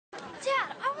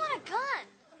Dad, I want a gun.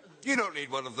 You don't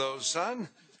need one of those, son.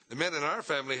 The men in our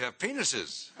family have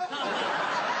penises.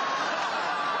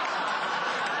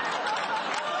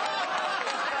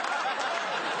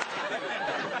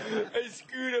 I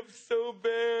screwed up so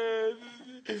bad.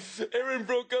 Aaron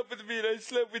broke up with me and I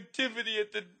slept with Tiffany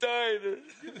at the diner.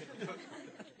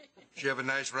 She have a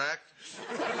nice rack?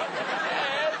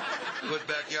 Good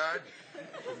backyard?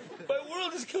 My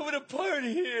world is coming apart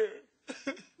here.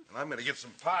 And I'm gonna get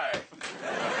some pie.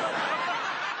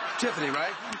 Tiffany,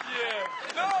 right? Yeah.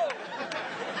 No!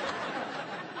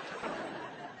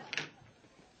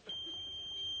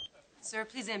 Sir,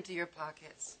 please empty your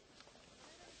pockets.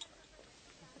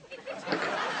 Guess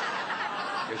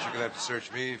you're gonna have to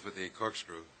search me for the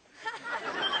corkscrew.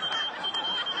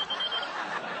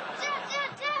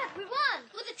 Dad, we won.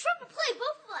 With a triple play,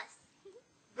 both of us.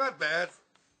 Not bad.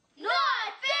 Not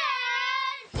bad!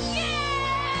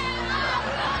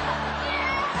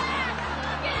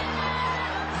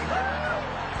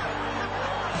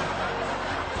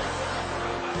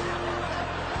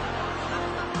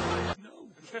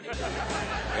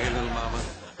 Hey, little mama.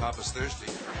 Papa's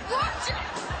thirsty.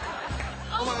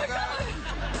 Oh, my God.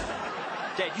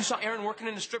 Dad, you saw Aaron working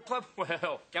in the strip club?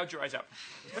 Well, gouge your eyes out.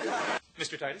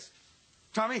 Mr. Titus?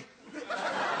 Tommy?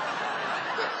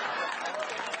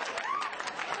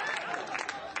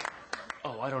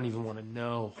 Oh, I don't even want to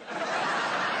know.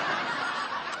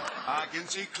 I can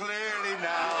see clearly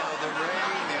now the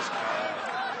rain is coming.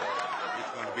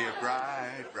 It's going to be a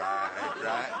bright, bright,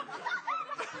 bright.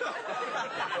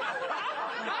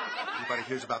 Anybody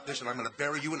hears about this, and I'm going to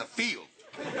bury you in a field.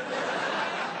 It'll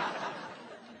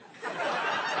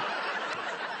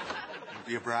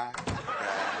be a bright, bright,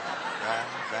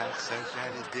 bright,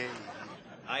 sunshiny day.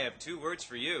 I have 2 words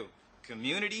for you.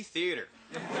 Community theater.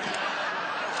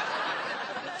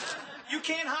 You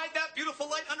can't hide that beautiful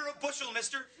light under a bushel,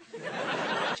 mister.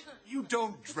 You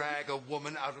don't drag a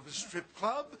woman out of a strip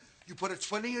club. You put a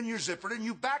 20 in your zipper and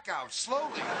you back out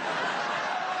slowly.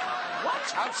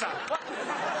 What? Outside. What?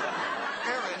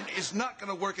 Aaron is not going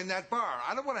to work in that bar.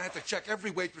 I don't want to have to check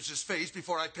every waitress's face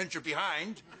before I pinch her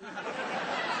behind.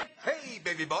 Hey,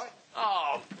 baby boy.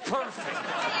 Oh, perfect.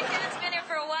 Hey, Dad's been here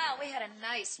for a while. We had a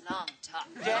nice long talk.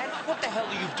 Dad, what the hell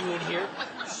are you doing here?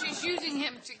 She's using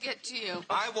him to get to you.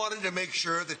 I wanted to make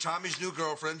sure that Tommy's new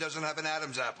girlfriend doesn't have an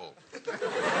Adam's apple.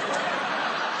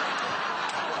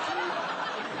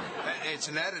 It's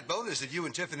an added bonus that you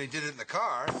and Tiffany did it in the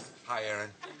car. Hi,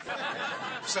 Aaron.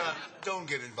 Son, don't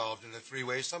get involved in a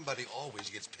 3-way. Somebody always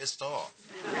gets pissed off.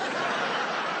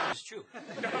 It's true.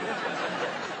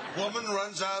 Woman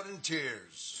runs out in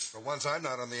tears. For once, I'm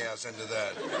not on the ass end of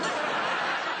that.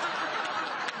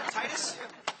 Titus?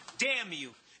 Damn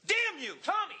you. Damn you!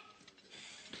 Tommy!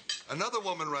 Another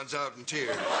woman runs out in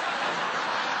tears.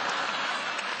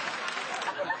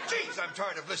 Jeez, I'm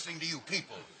tired of listening to you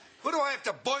people. Who do I have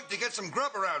to boink to get some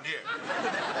grub around here?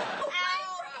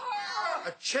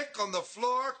 A chick on the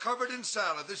floor covered in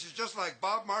salad. This is just like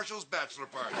Bob Marshall's bachelor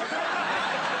party.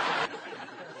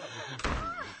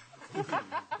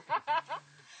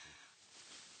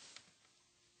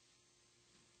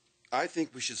 I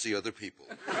think we should see other people.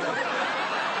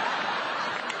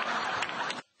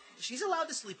 She's allowed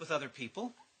to sleep with other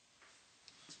people.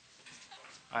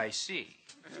 I see.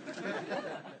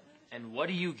 And what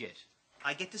do you get?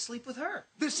 I get to sleep with her.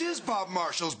 This is Bob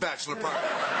Marshall's bachelor party.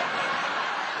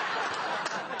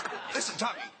 Listen,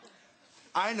 Tommy,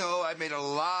 I know I've made a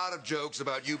lot of jokes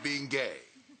about you being gay.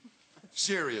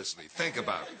 Seriously, think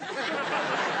about it.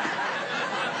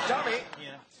 Tommy.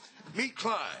 Yeah. Meet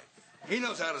Clyde. He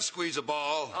knows how to squeeze a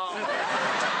ball. Oh.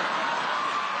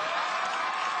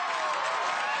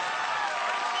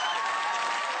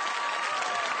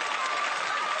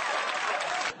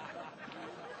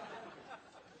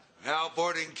 Now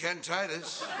boarding Ken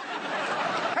Titus.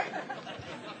 Hey!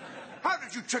 How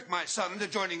did you trick my son into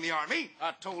joining the Army?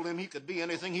 I told him he could be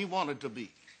anything he wanted to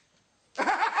be.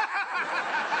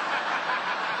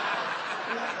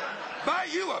 Buy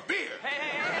you a beer.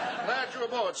 Glad you're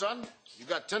aboard, son. You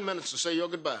got 10 minutes to say your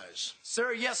goodbyes.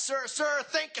 Sir, yes, sir, sir.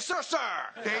 Thank you, sir, sir.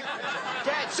 Dave?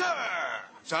 Dad, sir.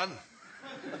 Son?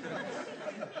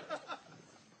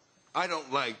 I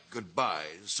don't like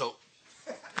goodbyes, so...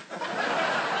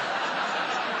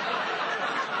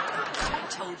 I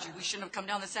told you we shouldn't have come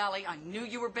down this alley. I knew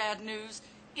you were bad news.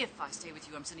 If I stay with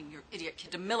you, I'm sending your idiot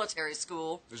kid to military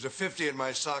school. There's a 50 in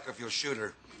my sock if you'll shoot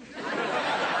her.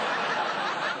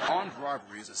 Armed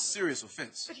robbery is a serious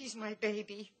offense. But he's my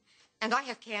baby, and I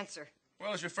have cancer.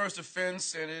 Well, it's your first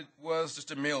offense, and it was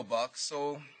just a mailbox,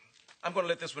 so I'm going to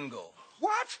let this one go.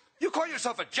 What? You call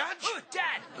yourself a judge? Oh,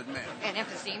 Dad! But, ma'am... An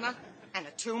emphysema and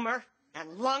a tumor.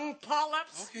 and lung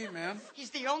polyps. Okay, ma'am. He's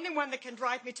the only one that can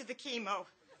drive me to the chemo.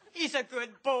 He's a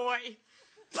good boy.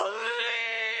 Please!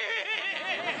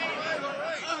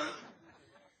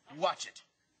 Watch it.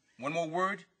 One more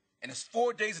word, and it's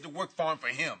 4 days at the work farm for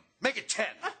him. Make it 10.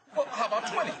 Well, how about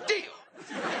 20? Deal.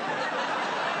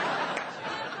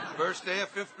 First day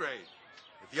of 5th grade.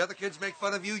 If the other kids make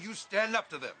fun of you, you stand up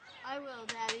to them. I will,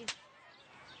 Daddy.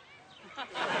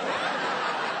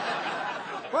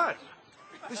 What?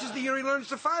 This is the year he learns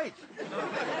to fight.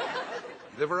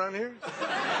 Live around here?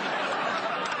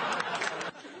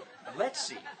 Let's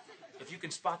see if you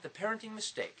can spot the parenting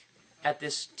mistake at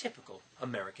this typical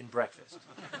American breakfast.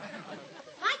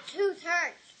 My tooth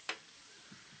hurts.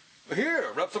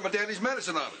 Here, rub some of Daddy's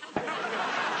medicine on it.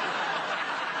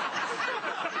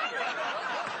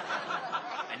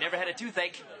 I never had a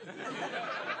toothache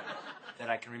that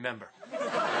I can remember.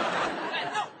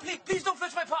 No, please don't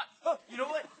fetch my pot. Oh, you know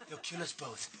what? They'll kill us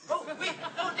both. Oh, wait,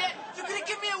 no, Dad, you're gonna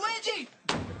give me a wedgie.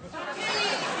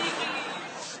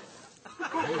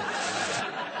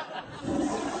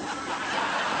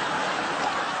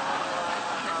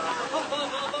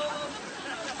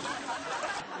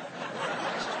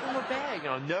 Bag, and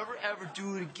I'll never ever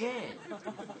do it again.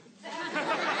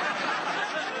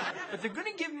 But they're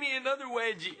gonna give me another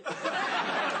wedgie.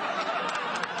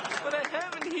 But I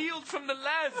haven't healed from the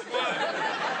last one.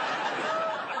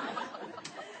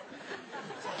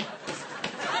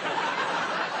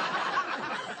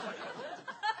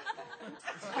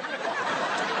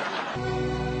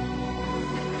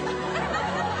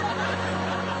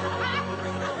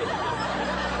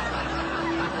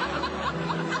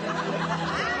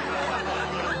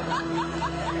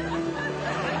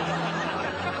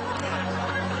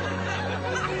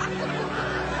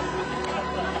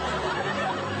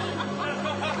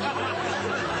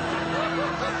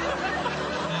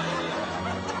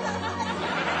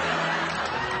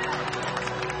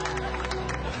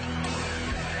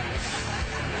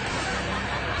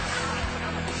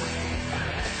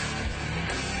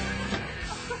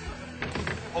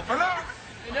 Open up!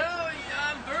 No,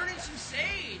 I'm burning some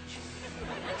sage.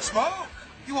 Smoke?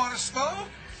 You want to smoke?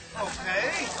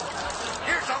 Okay.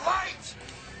 Here's a light!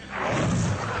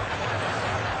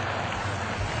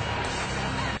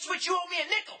 Switch, you owe me a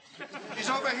nickel. He's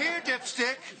over here,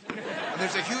 dipstick. And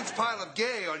there's a huge pile of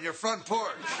gay on your front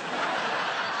porch.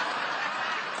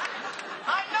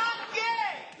 I'm not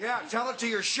gay. Yeah, tell it to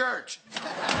your shirt.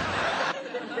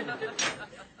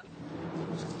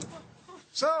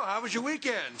 So, how was your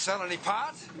weekend? Sell any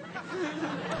pot?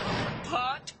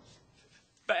 Pot?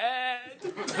 Bad.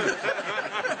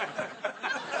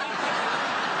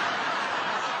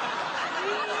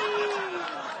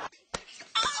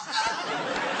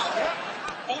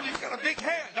 Oh, he's got a big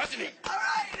hand, doesn't he? All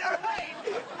right.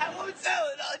 I won't sell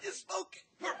it. I'll just smoke it.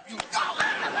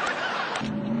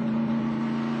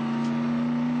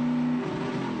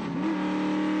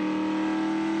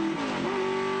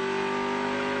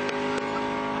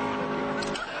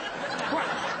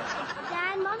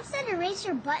 Dad, Mom said to race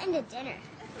your button to dinner.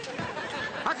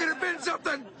 I could have been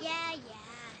something. Yeah.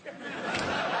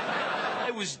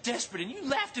 I was desperate, and you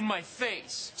laughed in my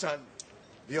face. Son,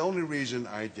 the only reason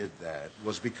I did that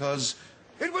was because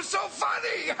it was so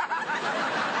funny!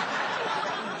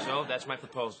 So that's my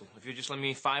proposal. If you just lend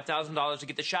me $5,000 to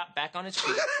get the shop back on its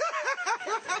feet.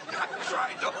 I'm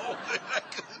trying to hold it.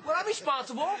 Well, I'm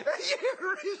responsible.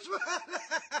 You're responsible.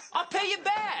 I'll pay you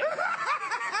back.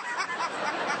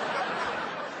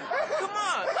 Come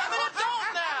on, I'm an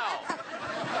adult now.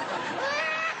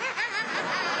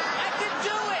 I can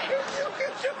do it.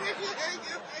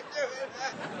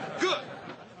 Good.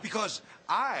 Because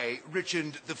I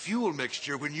richened the fuel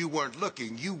mixture when you weren't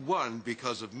looking. You won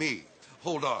because of me.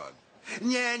 Hold on.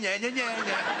 Nya, nya, nya, nya,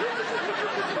 nya.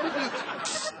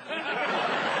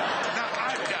 Now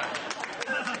I'm done.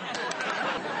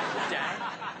 Dad,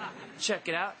 check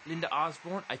it out. Linda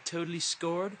Osborne, I totally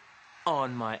scored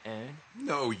on my own.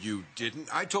 No, you didn't.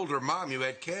 I told her mom you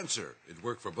had cancer. It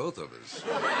worked for both of us.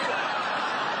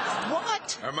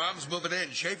 What? Her mom's moving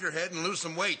in. Shave your head and lose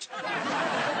some weight.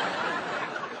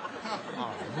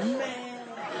 Oh,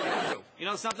 man. You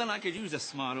know something? I could use a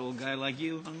smart old guy like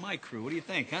you on my crew. What do you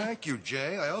think, huh? Thank you,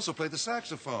 Jay. I also play the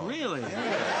saxophone. Really?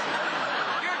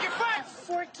 Yeah. You're fine.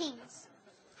 4 kings.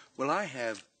 Well, I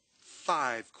have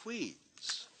 5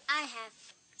 queens. I have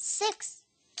 6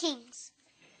 kings.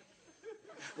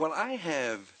 Well, I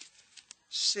have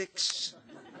 6,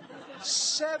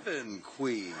 7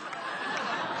 queens.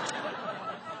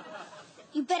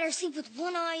 You better sleep with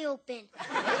one eye open.